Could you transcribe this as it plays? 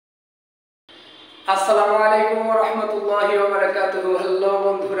আসসালামু আলাইকুম ওয়া রাহমাতুল্লাহি ওয়া বারাকাতুহু। হ্যালো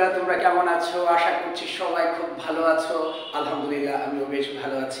বন্ধুরা, তোমরা কেমন আছো? আশা করছি সবাই খুব ভালো আছো। আলহামদুলিল্লাহ, আমিও বেশ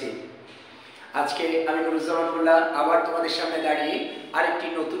ভালো আছি। আজকে আমি নুরুজ্জামানুল্লাহ আবার তোমাদের সামনে দাঁড়িয়ে আরেকটি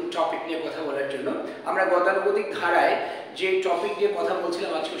নতুন টপিক নিয়ে কথা বলার জন্য। আমরা গতানুগতিক ধারায় যে টপিক নিয়ে কথা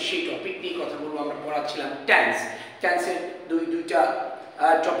বলছিলাম, আজকে সেই টপিক নিয়ে কথা বলবো। আমরা পড়াচ্ছিলাম টেন্সের দুইটা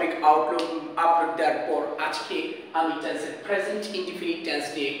টপিক আপলোড দেওয়ার পর আজকে আমি টেন্সের প্রেজেন্ট ইনডিফিনিট টেন্স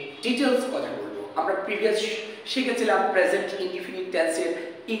নিয়ে ডিটেলস কথা বলবো। আমরা প্রিভিয়াস শিখেছিলাম প্রেজেন্ট ইনডিফিনিট টেন্সের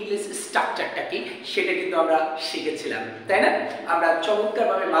ইংলিশ স্ট্রাকচারটা কি, সেটা কিন্তু আমরা শিখেছিলাম, তাই না? আমরা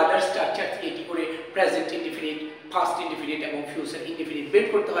চমৎকারভাবে মাদার স্ট্রাকচার থেকে কি করে প্রেজেন্ট ইনডিফিনিট, পাস্ট ইনডিফিনিট এবং ফিউচার ইনডিফিনিট বের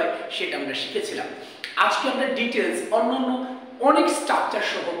করতে হয় সেটা আমরা শিখেছিলাম। আজকে আমরা ডিটেলস অন্যান্য অনেক স্ট্রাকচার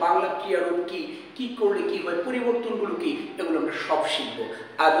সহ বাংলা ক্রিয়ারূপ কি, কি করলে কি হয়, পরিবর্তনগুলো কি, এগুলো আমরা সব শিখবো।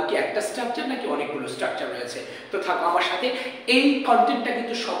 আদৌ কি একটা স্ট্রাকচার নাকি অনেকগুলো স্ট্রাকচার রয়েছে? তো থাকো আমার সাথে। এই কন্টেন্টটা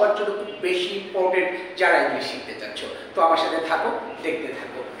কিন্তু সবার জন্য খুব বেশি ইম্পর্টেন্ট যারা ইংলিশ শিখতে চাচ্ছ। তো আমার সাথে থাকো, দেখতে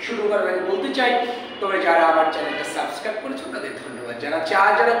থাকো। শুরু করার আগে বলতে চাই, তোমরা যারা আমার চ্যানেলটা সাবস্ক্রাইব করেছো তাদের ধন্যবাদ।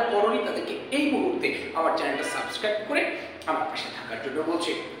 যারা করোনি তাদেরকে এই মুহূর্তে আমার চ্যানেলটা সাবস্ক্রাইব করে আমার পাশে থাকার জন্য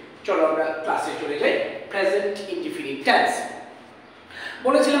বলছি। চলো আমরা ক্লাসে চলে যাই। প্রেজেন্ট ইনডিফিনিট টেন্স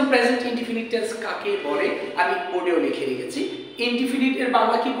বলেছিলাম। প্রেজেন্ট ইনডিফিনিট টেন্স কাকে বলে আমি বোর্ডেও লিখে রেখেছি। ইনডিফিনিট এর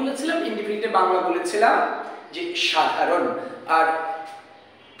বাংলা কি বলেছিলাম? ইনডিফিনিট এর বাংলা বলেছিলাম যে সাধারণ, আর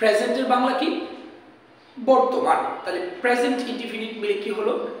প্রেজেন্ট এর বাংলা কি? বর্তমান। তাহলে প্রেজেন্ট ইনডিফিনিট মিলে কি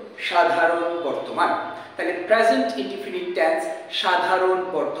হলো? সাধারণ বর্তমান। তাহলে প্রেজেন্ট ইনডিফিনিট টেন্স সাধারণ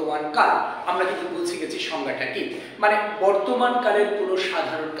বর্তমান কাল। আমরা কিন্তু বুঝে গেছি সংজ্ঞাটা কি, মানে বর্তমান কালের কোনো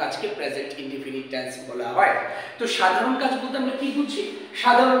সাধারণ কাজকে প্রেজেন্ট ইনডিফিনিট টেন্স বলা হয়। তো সাধারণ কাজ বলতে আমরা কি বুঝি?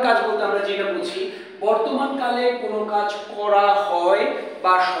 সাধারণ কাজ বলতে আমরা যেটা বুঝি, বর্তমান কালে কোনো কাজ করা হয়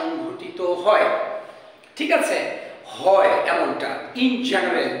বা সংঘটিত হয়, ঠিক আছে? হয় এমনটা ইন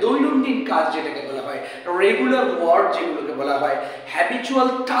জেনারেল, দৈনন্দিন কাজ যেটাকে বলা হয়, রেগুলার ওয়ার্ক যেগুলোকে বলা হয়, হ্যাবিচুয়াল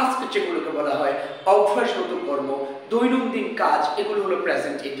টাস্ক যেগুলোকে বলা হয়, অভ্যাসগত কর্ম, দৈনন্দিন কাজ, এগুলো হলো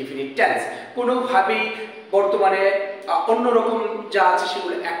প্রেজেন্ট ইনডিফিনিট টেন্স। কোনোভাবেই বর্তমানে অন্যরকম যা আছে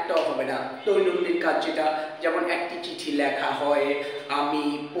সেগুলো একটাও হবে না। দৈনন্দিন কাজ যেটা, যেমন একটি চিঠি লেখা হয়, আমি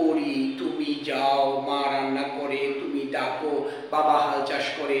পড়ি, তুমি যাও, মা রান্না করে, তুমি ডাকো, বাবা হাল চাষ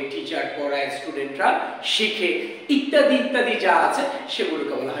করে, টিচার পড়ায়, স্টুডেন্টরা শিখে, ইত্যাদি ইত্যাদি যা আছে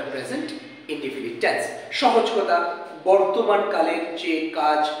সেগুলোকে বলা হয় প্রেজেন্ট ইনডিফিনিট টেন্স। সহজ কথা, বর্তমান কালের যে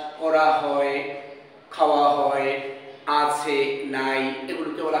কাজ করা হয়, খাওয়া হয়, আছে, নাই,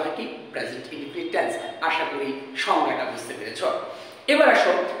 এগুলোকে বলা হয় কি? Present indefinite tense. আশা করি সংজ্ঞাটা বুঝতে পেরেছ। এবার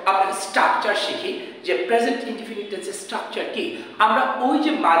আসো আমরা স্ট্রাকচার শিখি যে প্রেজেন্ট ইনডিফিনিট টেন্সের স্ট্রাকচার কি। আমরা ওই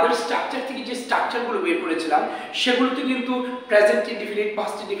যে মাদার স্ট্রাকচার থেকে যে স্ট্রাকচারগুলো বের করেছিলাম সেগুলোতে কিন্তু প্রেজেন্ট ইনডিফিনিট,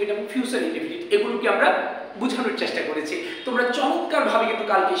 পাস্ট ইনডিফিনিট এবং ফিউচার ইনডিফিনিট এগুলোকে আমরা বোঝানোর চেষ্টা করেছি। তোমরা চমৎকারভাবে কিন্তু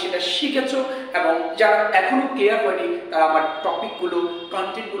কালকে সেটা শিখেছো, এবং যারা এখনো ক্লিয়ার হয়নি তারা আমার টপিকগুলো,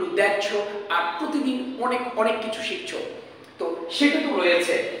 কন্টেন্টগুলো দেখছো আর প্রতিদিন অনেক অনেক কিছু শিখছো। তো সেটা তো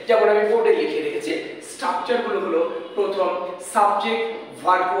রয়েছে, যেমন আমি বোর্ডে লিখে রেখেছি। স্ট্রাকচারগুলো হলো, প্রথম subject,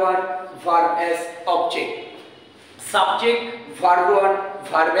 verb one, verb S, object. Subject, verb one,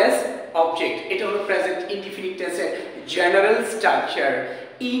 verb S, object. এটা হলো প্রেজেন্ট ইনডিফিনিট টেন্সের জেনারেল স্ট্রাকচার।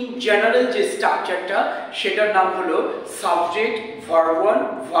 ইন জেনারেল যে স্ট্রাকচারটা সেটার নাম হলো subject, verb one,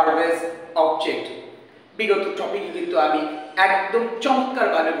 verb S, object. বিগত টপিকে কিন্তু আমি একদম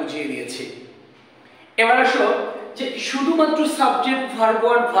চমৎকারভাবে বুঝিয়ে দিয়েছি। এবার আসো যে শুধুমাত্র subject, verb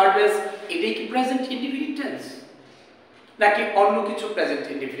one, verb S এটাই কি প্রেজেন্ট ইনডিফিনিট টেন্স, নাকি অন্য কিছু প্রেজেন্ট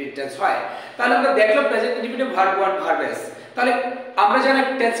ইনডিফিনিট টেন্স হয়? তাহলে আমরা দেখলাম present indefinite, verb one, verb S. তাহলে আমরা যারা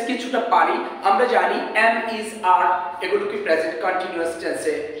টেন্স কিছুটা পারি, আমরা জানি এম, ইজ, আর এগুলো কি প্রেজেন্ট কন্টিনিউয়াস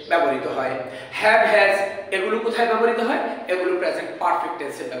টেন্সে ব্যবহৃত হয়। হ্যাভ, হ্যাজ এগুলো কোথায় ব্যবহৃত হয়? এগুলো প্রেজেন্ট পারফেক্ট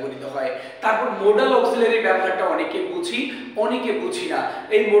টেন্সে ব্যবহৃত হয়। তারপর মোডাল অক্সিলারি ব্যবহারটা অনেকে বুঝি, অনেকে বুঝি না।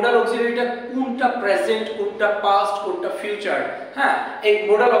 এই মোডাল অক্সিলারিটা কোনটা প্রেজেন্ট, কোনটা পাস্ট, কোনটা ফিউচার? হ্যাঁ, এই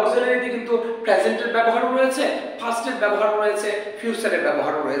মোডাল অক্সিলারিতে কিন্তু প্রেজেন্টের ব্যবহারও রয়েছে, পাস্টের ব্যবহার রয়েছে, ফিউচারের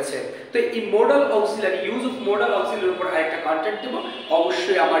ব্যবহারও রয়েছে। তো এই modal auxiliary, use of modal অক্সিলারির উপর আরেকটা কন্টেন্ট দেব।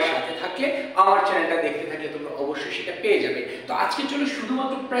 অবশ্যই আমার সাথে থাকলে, আমার চ্যানেলটা দেখতে থাকলে তোমরা অবশ্যই সেটা পেয়ে যাবে। তো আজকে চলো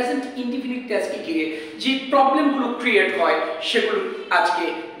শুধুমাত্র প্রেজেন্ট ইনডিফিনিট টেন্সকে ঘিরে যে প্রবলেমগুলো ক্রিয়েট হয় সেগুলো আজকে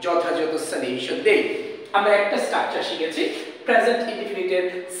যথাযথ সলিউশন দেই। আমরা একটা স্ট্রাকচার শিখেছি present ইনডিফিনিটের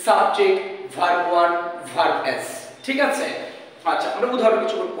subject, verb one, verb S, ঠিক আছে? আচ্ছা, আমরা উদাহরণ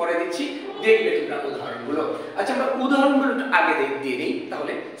কিছু পরে দিচ্ছি, দেখবে তোমরা উদাহরণগুলো। আচ্ছা, আমরা উদাহরণগুলো একটু আগে দিয়ে নিই,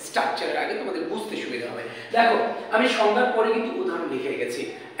 তাহলে স্ট্রাকচারের আগে তোমাদের বুঝতে সুবিধা হবে। দেখো, আমি সংজ্ঞার পরে কিন্তু উদাহরণ লিখে রেখেছি।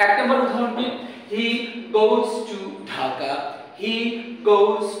 এক নম্বর উদাহরণ কি? হি goes to Dhaka. He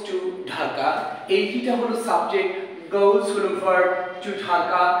goes to Dhaka, এইটা হলো সাবজেক্ট। goes হলো verb to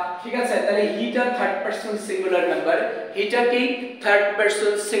ঢাকা ঠিক আছে তাহলে হিটা থার্ড পারসন সিঙ্গুলার নাম্বার হিটা কি থার্ড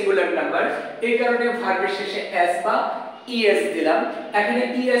পারসন সিঙ্গুলার নাম্বার এই কারণে ভার্বের শেষে s বা es দিলাম এখানে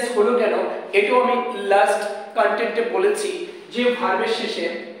es হলো কেন এটাও আমি লাস্ট কন্টেন্টে বলেছি যে ভার্বের শেষে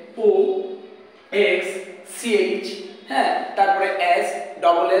o x ch হ্যাঁ তারপরে s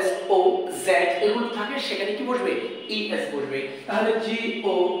double s o z এগুলো থাকে সেখানে কি বসবে es বসবে তাহলে g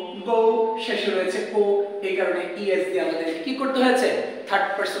o go শেষে রয়েছে o এই কারণে es দিয়ে আমাদের কি করতে হয়েছে থার্ড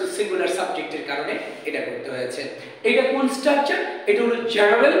পারসন সিঙ্গুলার সাবজেক্টের কারণে এটা করতে হয়েছে এটা কোন স্ট্রাকচার এটা হলো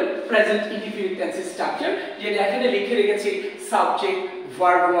জেনারেল প্রেজেন্ট ইনডিফিনিট টেন্সের স্ট্রাকচার যেটা এখানে লিখে রেখেছি subject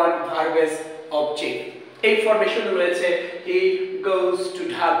verb 1 verb s object এই ফরমেশন রয়েছে he goes to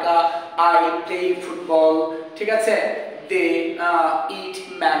Dhaka I play football ঠিক আছে they eat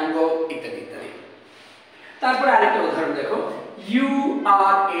mango ইত্যাদি ইত্যাদি তারপর আরেকটা উদাহরণ দেখো you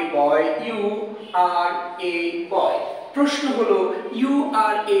are a boy প্রশ্ন হলো you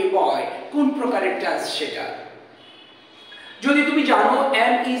are a boy কোন প্রকারের টেন্স সেটা যদি তুমি জানো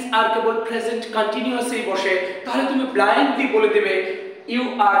am is are cable present continuously বসে তাহলে তুমি ব্লাইন্ডলি বলে দেবে you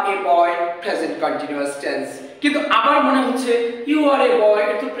are a boy present continuous tense কিন্তু আবার মনে হচ্ছে you are a boy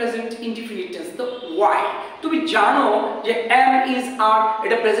এটা প্রেজেন্ট ইনডিফিনিট টেন্স তো why তুমি জানো যে am is are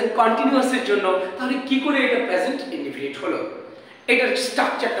এটা প্রেজেন্ট কন্টিনিউয়াস এর জন্য তাহলে কি করে এটা প্রেজেন্ট ইনডিফিনিট হলো এটার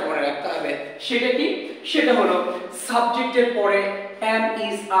স্ট্রাকচারটা মনে রাখতে হবে সেটা কি সেটা হলো সাবজেক্টের পরে am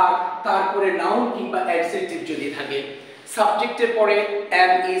is are তারপরে নাউন কিংবা অ্যাডজেক্টিভ যদি থাকে সাবজেক্টের পরে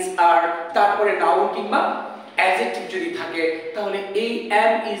am is are তারপরে নাউন কিংবা অ্যাডজেক্টিভ যদি থাকে তাহলে এই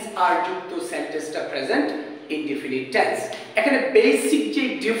am is are যুক্ত সেন্টেন্সটা প্রেজেন্ট ইনডিফিনিট টেন্স এখানে বেসিক যে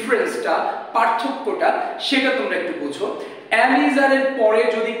ডিফারেন্সটা পার্থক্যটা সেটা তোমরা একটু বুঝো am is are এর পরে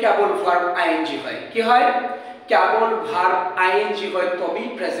যদি কেবল ভার্ব ing হয় কি হয় কেবল ভার্ব ing হয় তবেই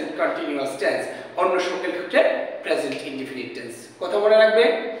প্রেজেন্ট কন্টিনিউয়াস টেন্স অন্য সকল ক্ষেত্রে প্রেজেন্ট ইনডিফিনিট টেন্স কথা মনে রাখবে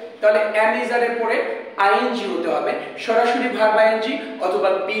তাহলে am is are এর পরে ing হতে হবে সরাসরি ভার্ব ing অথবা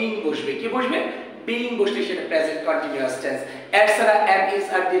being বসবে কি বসবে being বসলে সেটা প্রেজেন্ট কন্টিনিউয়াস টেন্স এছাড়া am is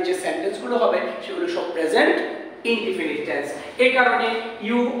are দিয়ে যে সেন্টেন্স গুলো হবে সেগুলো সব প্রেজেন্ট ইনডিফিনিট টেন্স এই কারণে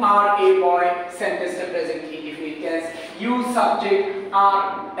you are a boy সেন্টেন্সটা present indefinite tense you subject are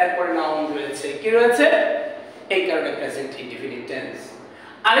এরপর নাউন রয়েছে কি রয়েছে এই কারণে প্রেজেন্ট ইনডিফিনিট টেন্স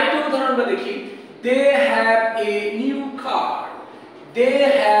আরেকটা উদাহরণ আমরা দেখি they have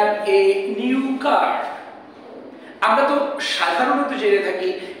a new car আমরা তো সাধারণত জেনে থাকি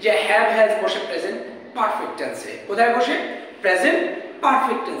যে হ্যাভ হ্যাজ বসে প্রেজেন্ট পারফেক্ট টেন্সে কোথায় বসে প্রেজেন্ট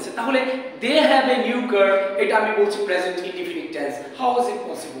পারফেক্ট টেন্সে তাহলে they have a new car এটা আমি বলছি present indefinite tense how is it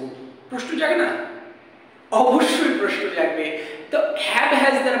possible প্রশ্ন জাগে না অবশ্যই প্রশ্ন জাগবে তো হ্যাভ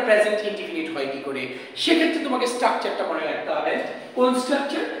হ্যাজ দ্বারা প্রেজেন্ট ইনডিফিনিট হয় কি করে সেক্ষেত্রে তোমাকে স্ট্রাকচারটা মনে রাখতে হবে কোন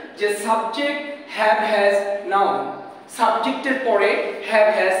স্ট্রাকচার যে সাবজেক্ট হ্যাভ হ্যাজ নাউন সাবজেক্টের পরে হ্যাভ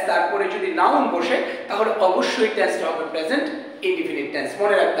হ্যাজ তারপরে যদি নাউন বসে তাহলে অবশ্যই টেন্সটা হবে প্রেজেন্ট ইনডিফিনিট টেন্স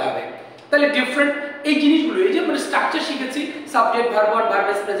মনে রাখতে হবে তাহলে ডিফারেন্ট এই জিনিসগুলো এই যে আমরা স্ট্রাকচার শিখেছি subject verb verb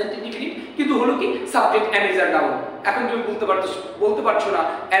is present indefinite কিন্তু হলো কি subject am is are noun এখন তুমি বলতে পারছো না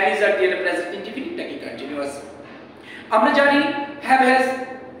am is are দিয়ে প্রেজেন্ট ইনডিফিনিট নাকি কন্টিনিউয়াস আমরা জানি have has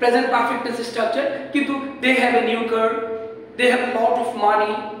present perfect tense structure কিন্তু they have a new car they have a lot of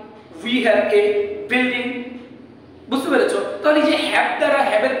money we have a building বুঝতে পেরেছো তাহলে যে হ্যাভ দ্বারা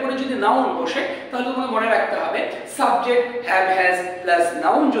হ্যাভ এর পরে যদি নাউন বসে তাহলে তোমাকে মনে রাখতে হবে subject have has plus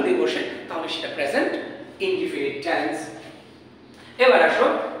noun যদি বসে তাহলে সেটা প্রেজেন্ট ইনডিফিনিট টেন্স এবার আসো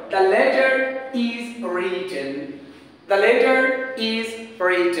the letter is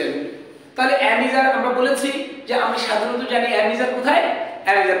written তাহলে am is are আমরা বলেছি যে আমরা সাধারণত জানি am is are কোথায়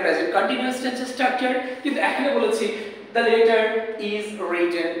am is are present continuous tense structure কিন্তু এখানে বলেছি the letter is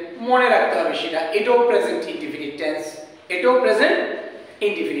written মনে রাখতে হবে সেটা এটাও প্রেজেন্ট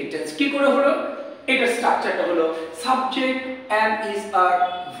ইনডিফিনিট টেন্স কি করে হলো এটা স্ট্রাকচারটা হলো subject am is are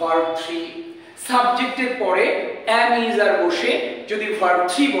verb 3 সাবজেক্টের পরে am is are বসে যদি verb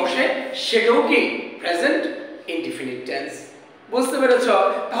 3 বসে সেটাও কি প্রেজেন্ট ইনডিফিনিট টেন্স বুঝতে পেরেছো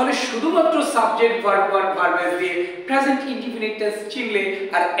তাহলে শুধুমাত্র সাবজেক্ট ভার্ব 1 ভার্ব এস দিয়ে প্রেজেন্ট ইনডিফিনিট টেন্স চিনলে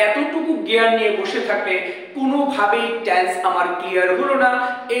আর এতটুকু জ্ঞান নিয়ে বসে থাকলে কোনোভাবেই টেন্স আমার ক্লিয়ার হলো না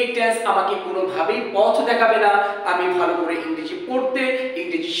এই টেন্স আমাকে কোনোভাবেই পথ দেখাবে না আমি ভালো করে ইংরেজি পড়তে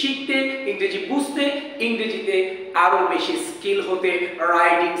ইংরেজি শিখতে ইংরেজি বুঝতে ইংরেজিতে আরো বেশি স্কিল হতে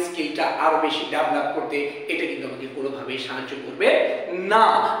রাইটিং স্কিলটা আরো বেশি ডেভেলপ করতে এটা কিন্তু আমাকে কোনোভাবেই সাহায্য করবে না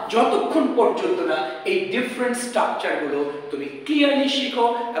যতক্ষণ পর্যন্ত না এই ডিফারেন্ট স্ট্রাকচারগুলো তুমি ক্লিয়ারলি শিখো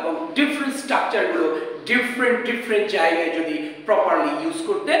এবং ডিফারেন্ট স্ট্রাকচারগুলো ডিফারেন্ট জায়গায় যদি প্রপারলি ইউজ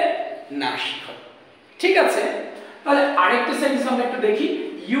করতে না শিখো ঠিক আছে তাহলে আরেকটা সেন্টেন্স আমরা একটু দেখি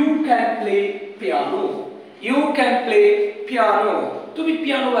you can play piano you can play piano, তুমি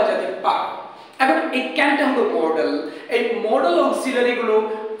পিয়ানো বাজাতে পারো। এখন এই ক্যানটা হলো মডেল, এই মডেল অক্সিলারি গুলো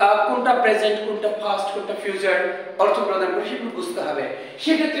কোনটা প্রেজেন্ট, কোনটা পাস্ট, কোনটা ফিউচার অর্থ প্রদান করে সেগুলো বুঝতে হবে।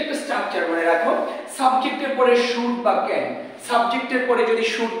 সেক্ষেত্রে একটা স্ট্রাকচার মনে রাখো, সাবজেক্টের পরে শুড বা ক্যান, সাবজেক্টের পরে যদি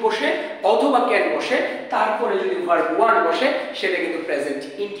শুড বসে অথবা ক্যান বসে, তারপরে যদি ভার্ব ওয়ান বসে, সেটা কিন্তু প্রেজেন্ট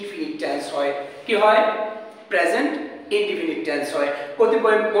ইনডিফিনিট টেন্স হয়। কি হয়? প্রেজেন্ট ইনডিফিনিট টেন্স হয়।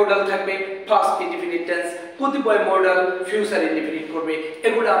 কতিপয় মডেল থাকবে ফার্স্ট ইনডিফিনিট টেন্স, কতিপয় মডেল ফিউচার ইনডিফিনিট করবে।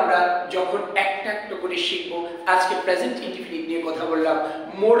 এগুলো আমরা যখন একটা একটা করে শিখবো। আজকে প্রেজেন্ট ইনডিফিনিট নিয়ে কথা বললাম।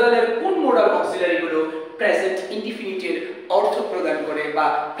 মডেলের কোন মডেল অক্সিলারি গুলো প্রেজেন্ট ইনডিফিনিটের অর্থ প্রদান করে বা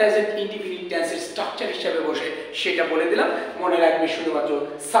প্রেজেন্ট ইনডিফিনিট টেন্সের স্ট্রাকচার হিসেবে বসে, সেটা বলে দিলাম। মনে রাখবে শুধুমাত্র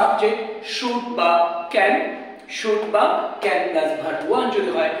সাবজেক্ট শুড বা ক্যান, শুড বা ক্যান প্লাস ভার্ব ওয়ান যদি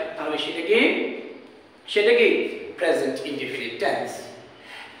হয়, তাহলে সেটাকে প্রেজেন্ট ইনডিফিনিট টেন্স।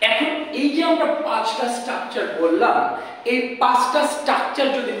 এখন এই যে আমরা পাঁচটা স্ট্রাকচার বললাম, এই পাঁচটা স্ট্রাকচার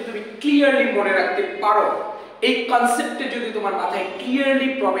যদি তুমি ক্লিয়ারলি মনে রাখতে পারো, এই কনসেপ্টে যদি তোমার মাথায় ক্লিয়ারলি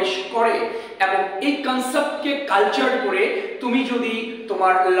প্রবেশ করে এবং এই কনসেপ্টকে কালচার করে তুমি যদি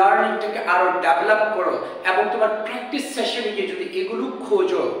তোমার লার্নিংটাকে আরো ডেভেলপ করো এবং তোমার প্র্যাকটিস সেশনে গিয়ে যদি এগুলো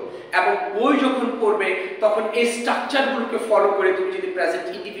খোঁজো এবং বই যখন পড়বে তখন এই স্ট্রাকচারগুলোকে ফলো করে তুমি যদি প্রেজেন্ট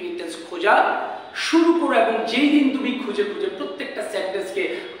ইনডিফিনিট টেন্স খোঁজা শুরু করো এবং যেই দিন তুমি খুঁজে খুঁজে প্রত্যেকটা সেন্টেন্সকে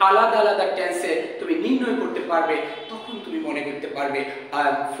আলাদা আলাদা টেন্সে তুমি নির্ণয় করতে পারবে, তখন তুমি মনে করতে পারবে I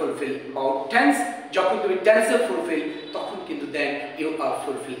am fulfil about tense. যখন তুমি টেন্সে ফুলফিল, তখন কিন্তু দেন you R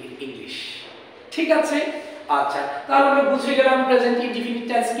fulfil in English. ঠিক আছে? আচ্ছা, তাহলে আমরা বুঝে গেলাম প্রেজেন্ট ইনডিফিনিট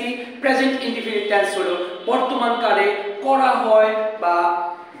টেন্স কি। প্রেজেন্ট ইনডিফিনিট টেন্স হলো বর্তমান কালে করা হয় বা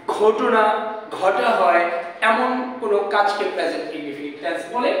ঘটনা ঘটা হয় এমন কোনো কাজকে প্রেজেন্ট ইনডিফিনিট টেন্স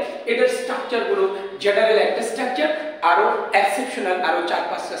বলে। এটার স্ট্রাকচার গুলো জেনারেল একটা স্ট্রাকচার, আরো এক্সেপশনাল আরো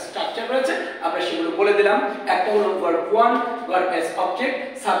 4-5টা স্ট্রাকচার রয়েছে, আমরা সেগুলো বলে দিলাম। একটা হলো verb one, verb S object,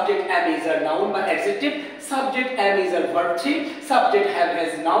 subject M is R noun বা adjective, subject M is R verb three, subject have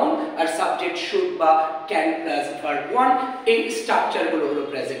has noun, R subject should বা ক্যান প্লাস ভার্ব ওয়ান। এই স্ট্রাকচার গুলো হলো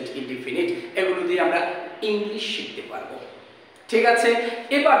প্রেজেন্ট ইনডিফিনিট। এগুলো দিয়ে আমরা English শিখতে পারবো। ঠিক আছে,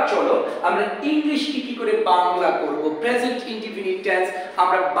 এবার চলো আমরা ইংলিশ কি করে বাংলা করব। প্রেজেন্ট ইনডিফিনিট টেন্স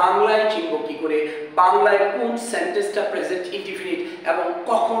আমরা বাংলায় চিনব কি করে, বাংলায় কোন সেন্টেন্সটা প্রেজেন্ট ইনডিফিনিট এবং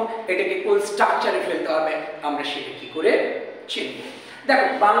কখন এটাকে কোন স্ট্রাকচারে ফেলতে হবে, আমরা সেটা কি করে চিনব। দেখো,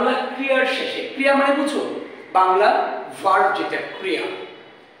 বাংলা ক্রিয়ার শেষে, ক্রিয়া মানে বুঝো বাংলা ভার্ব যেটা ক্রিয়া,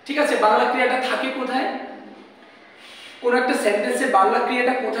 ঠিক আছে, বাংলা ক্রিয়াটা থাকে কোথায়? কোন একটা সেন্টেন্সে বাংলা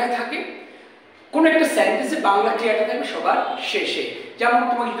ক্রিয়াটা কোথায় থাকে? কোন একটা সেন্টেন্সে বাংলা ক্রিয়াটা থাকবে সবার শেষে। যেমন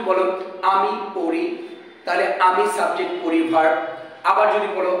তোমাকে যদি বলো আমি পড়ি, তাহলে আমি সাবজেক্ট পড়ি ভার্ব। আবার যদি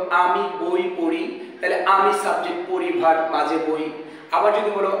বলো আমি বই পড়ি, তাহলে আমি সাবজেক্ট পড়ি ভার্ব মাঝে বই। আবার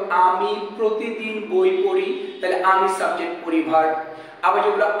যদি বলো আমি প্রতিদিন বই পড়ি, তাহলে আমি সাবজেক্ট পড়ি ভার্ব। আবার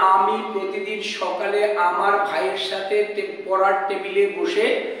যদি বলো আমি প্রতিদিন সকালে আমার ভাইয়ের সাথে পড়ার টেবিলে বসে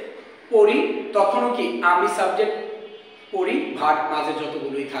পড়ি, তখনও কি আমি সাবজেক্ট পড়ি ভার্ব মাঝে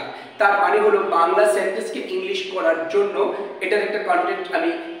যতগুলোই থাক। তার মানে হলো বাংলা সেন্টেন্সকে ইংলিশ করার জন্য এটার একটা কন্টেন্ট আমি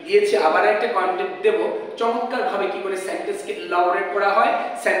দিয়েছি, আবার একটা কন্টেন্ট দেব চমৎকার ভাবে কি করে সেন্টেন্সকে ইলাবোরেট করা হয়,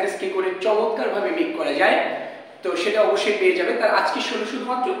 সেন্টেন্স কি করে চমৎকার ভাবে মেক করা যায়, তো সেটা অবশ্যই পেয়ে যাবে। তার আজকে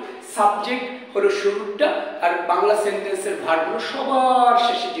শুধুমাত্র সাবজেক্ট হলো শুরুটা, আর বাংলা সেন্টেন্সের ভার্ব হলো সবার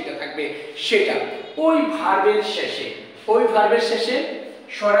শেষে যেটা থাকবে সেটা। ওই ভার্বের শেষে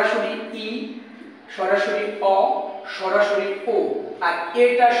সরাসরি ই, সরাসরি অ, সরাসরি ও, আর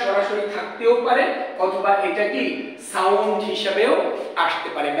এটা সরাসরি থাকতেও পারে অথবা এটা কি সাউন্ড হিসাবেও আসতে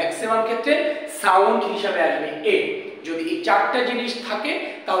পারে। ম্যাক্সিমাম ক্ষেত্রে সাউন্ড হিসাবে আসবে এ। যদি এই চারটা জিনিস থাকে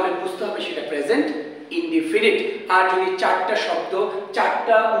তাহলে বুঝতে হবে সেটা প্রেজেন্ট ইনডিফিনিট। আর যদি চারটা শব্দ,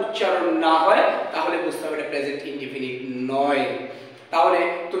 চারটা উচ্চারণ না হয় তাহলে বুঝতে হবে এটা প্রেজেন্ট ইনডিফিনিট নয়। তাহলে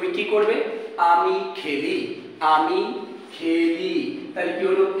তুমি কি করবে? আমি খেলি, আমি খেলি, তাহলে কি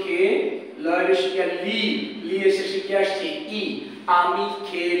হলো? খে লয়ের শেষে লি, লি এর শেষে কি আসছে? ই। আমি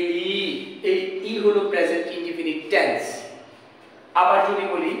খেলি, এই ই হলো প্রেজেন্ট ইনডিফিনিট টেন্স। আবার যদি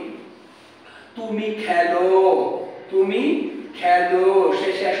বলি তুমি খেলো, তুমি খেলো,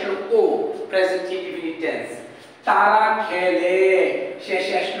 শেষে আসলো ও, প্রেজেন্ট ইনডিফিনিট টেন্স। তারা খেলে,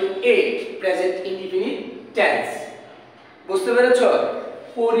 শেষে আসলো এ, প্রেজেন্ট ইনডিফিনিট টেন্স। বুঝতে পেরেছো?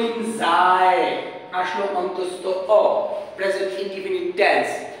 করিম যায়, আসলো অন্তস্থ অ, প্রেজেন্ট ইনডিফিনিট টেন্স।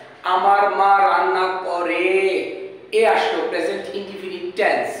 আমার মা রান্না করে, এ আসলো প্রেজেন্ট ইনডিফিনিট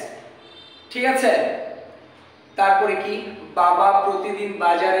টেন্স। ঠিক আছে? তারপরে কি? বাবা প্রতিদিন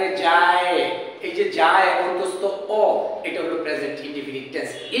বাজারে যায়, এই যে যায় অন্তস্থ অ, এটা হলো প্রেজেন্ট ইনডিফিনিট টেন্স।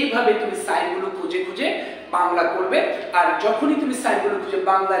 এইভাবে তুমি সাইনগুলো খুঁজে খুঁজে বাংলা করবে। আর যখনই তুমি সাইনগুলো খুঁজে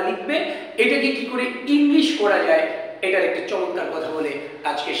বাংলা লিখবে, এটাকে কি করে ইংলিশ করা যায় এটার একটা চমৎকার কথা বলে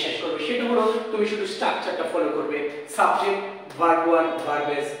আজকে শেষ করবে। সেটা হলো তুমি শুধু স্ট্রাকচারটা ফলো করবে। Subject, verb one, verb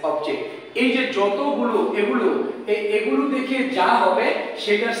S, object, এই যে যতগুলো এগুলো দেখে যা হবে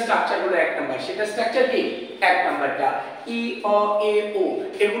সেটার স্ট্রাকচার হলো 1 নাম্বার। সেটা স্ট্রাকচার কি? 1 নাম্বারটা ই, অ, এ, ও,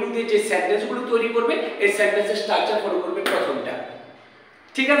 এগুলো দিয়ে যে সেন্টেন্সগুলো তৈরি করবে এই সেন্টেন্সের স্ট্রাকচার ফলো করবে প্রথমটা।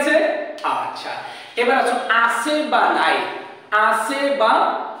 ঠিক আছে? আচ্ছা, এবার আসো আছে বা নাই। আছে বা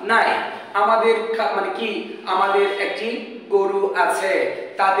নাই, আমাদের মানে কি, আমাদের একটি গরু আছে,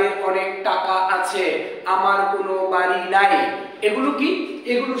 তাদের অনেক টাকা আছে, আমার কোনো বাড়ি নাই। এগুলো কি?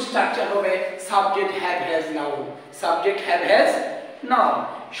 এগুলো স্ট্রাকচার হবে subject have has noun. Subject have has noun,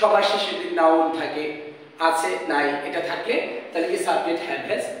 সবার শেষে যদি নাউন থাকে, আছে নাই এটা থাকলে তাহলে কি সাবজেক্ট হ্যাভ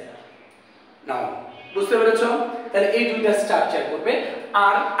হ্যাজ নাউন। বুঝতে পেরেছো? তাহলে এই দুইটা স্ট্রাকচার করবে।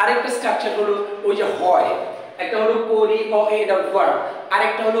 আর আরেকটা স্ট্রাকচার হলো ওই যে হয়, একটা হলো করি ও এটা ভার্ব,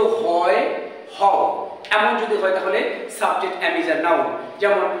 আরেকটা হলো হয় হও। এমন যদি হয় তাহলে subject M is a noun.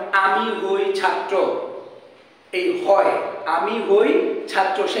 যেমন আমি হই ছাত্র, এই হয় আমি হই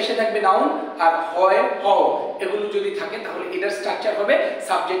ছাত্র শেষে থাকবে নাউন, আর হয় হও এগুলো যদি থাকে তাহলে এটার স্ট্রাকচার হবে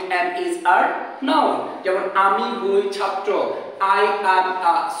subject M is R noun. যেমন আমি হই ছাত্র, আই অ্যাম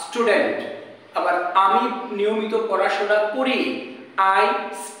আ স্টুডেন্ট। আবার আমি নিয়মিত পড়াশোনা করি, আই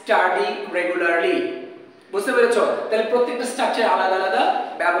স্টাডি রেগুলারলি। বুঝতে পেরেছো? তাহলে প্রত্যেকটা স্ট্রাকচার আলাদা আলাদা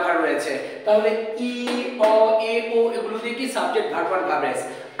ব্যবহার রয়েছে। তাহলে ই, অ, এ, ও এগুলো দিয়ে কি subject, verb one, verb S.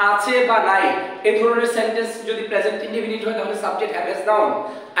 আছে বা নাই এই ধরনের সেন্টেন্স যদি প্রেজেন্ট ইনডেফিনিট হয় তাহলে সাবজেক্ট হ্যাভ হ্যাজ নাউন।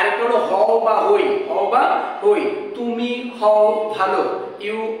 আরেকটা হলো হও বা হই, হও বা হই, তুমি হও ভালো,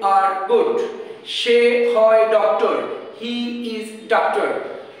 ইউ আর গুড। সে হয় ডক্টর, হি ইজ ডক্টর।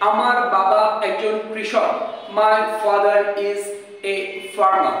 আমার বাবা একজন কৃষক, my father is a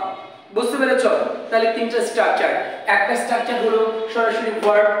farmer. বুঝতে পেরেছো? তাহলে তিনটা স্ট্রাকচার। একটা স্ট্রাকচার হলো সরাসরি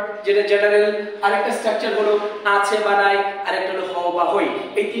ভার্ব যেটা জেনারেল, আরেকটা স্ট্রাকচার হলো আছে বা নাই, আরেকটা হলো হও বা হই।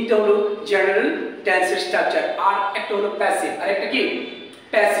 এই তিনটা হলো জেনারেল টেন্সের স্ট্রাকচার। আর একটা হলো প্যাসিভ, আরেকটা কি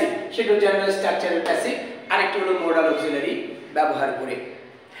প্যাসিভ, সেটা জেনারেল স্ট্রাকচারের প্যাসিভ, আরেকটা হলো মডাল অক্সিলারি ব্যবহার করে।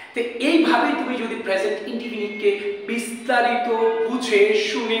 তো এইভাবে তুমি যদি প্রেজেন্ট ইনডিফিনিটকে বিস্তারিত বুঝে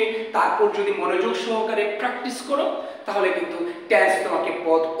শুনে তারপর যদি মনোযোগ সহকারে প্র্যাকটিস করো তাহলে কিন্তু টেন্স তোমাকে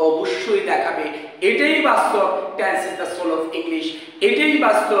পথ অবশ্যই দেখাবে। এটাই বাস্তব, tense is the soul of English. এটাই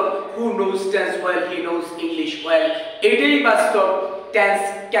বাস্তব, who knows tense well he knows English well. এটাই বাস্তব, tense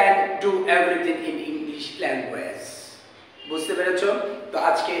can do everything in English language. বুঝতে পেরেছো? তো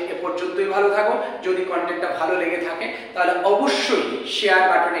আজকে এ পর্যন্তই। ভালো থাকো। যদি কন্টেন্টটা ভালো লেগে থাকে তাহলে অবশ্যই শেয়ার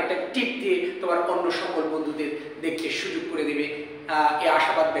বাটনে একটা টিপ দিয়ে তোমার অন্য সকল বন্ধুদের দেখতে সুযোগ করে দিবে। এই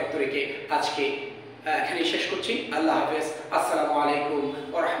আশাবাদ ব্যক্ত রেখে আজকে এখানেই শেষ করছি। আল্লাহ হাফেজ। আসসালামু আলাইকুম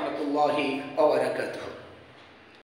ওয়া রাহমাতুল্লাহি ওয়া বারাকাতুহু।